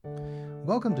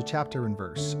Welcome to Chapter and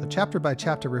Verse, a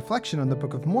chapter-by-chapter reflection on the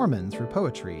Book of Mormon through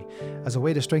poetry, as a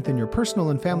way to strengthen your personal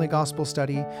and family gospel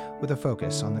study with a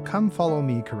focus on the Come Follow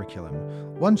Me curriculum.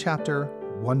 One chapter,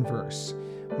 one verse.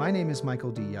 My name is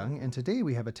Michael D. Young, and today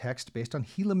we have a text based on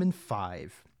Helaman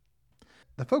 5.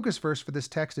 The focus verse for this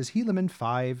text is Helaman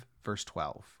 5, verse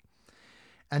 12.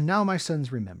 And now, my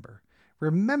sons, remember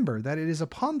that it is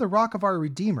upon the rock of our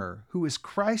Redeemer, who is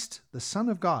Christ, the Son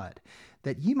of God,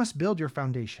 that ye must build your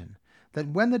foundation, that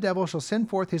when the devil shall send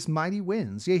forth his mighty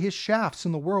winds, yea, his shafts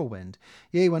in the whirlwind,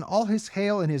 yea, when all his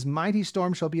hail and his mighty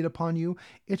storm shall beat upon you,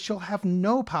 it shall have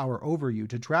no power over you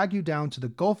to drag you down to the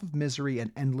gulf of misery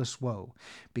and endless woe,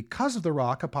 because of the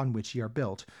rock upon which ye are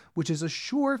built, which is a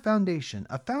sure foundation,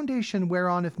 a foundation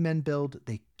whereon if men build,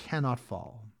 they cannot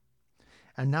fall.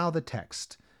 And now the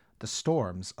text, the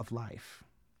storms of life.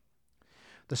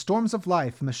 The storms of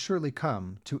life must surely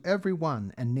come to every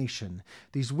one and nation.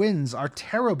 These winds are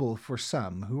terrible for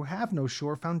some who have no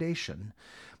sure foundation.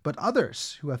 But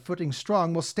others who have footing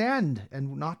strong will stand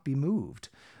and not be moved.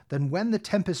 Then when the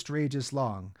tempest rages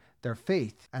long, their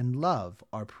faith and love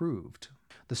are proved.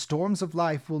 The storms of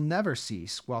life will never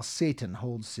cease while Satan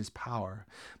holds his power.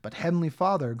 But Heavenly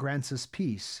Father grants us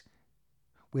peace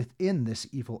within this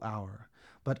evil hour.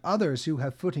 But others who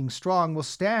have footing strong will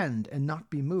stand and not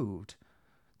be moved.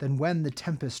 Then when the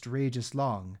tempest rages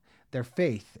long, their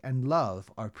faith and love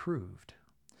are proved.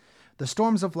 The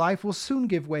storms of life will soon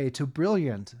give way to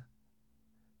brilliant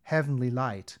heavenly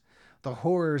light. The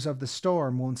horrors of the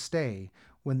storm won't stay,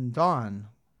 when dawn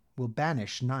will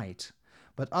banish night.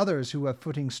 But others who have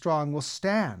footing strong will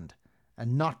stand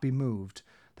and not be moved,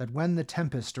 that when the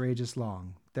tempest rages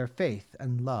long, their faith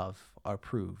and love are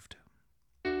proved.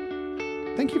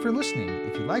 Thank you for listening.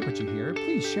 If you like what you hear,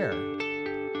 please share.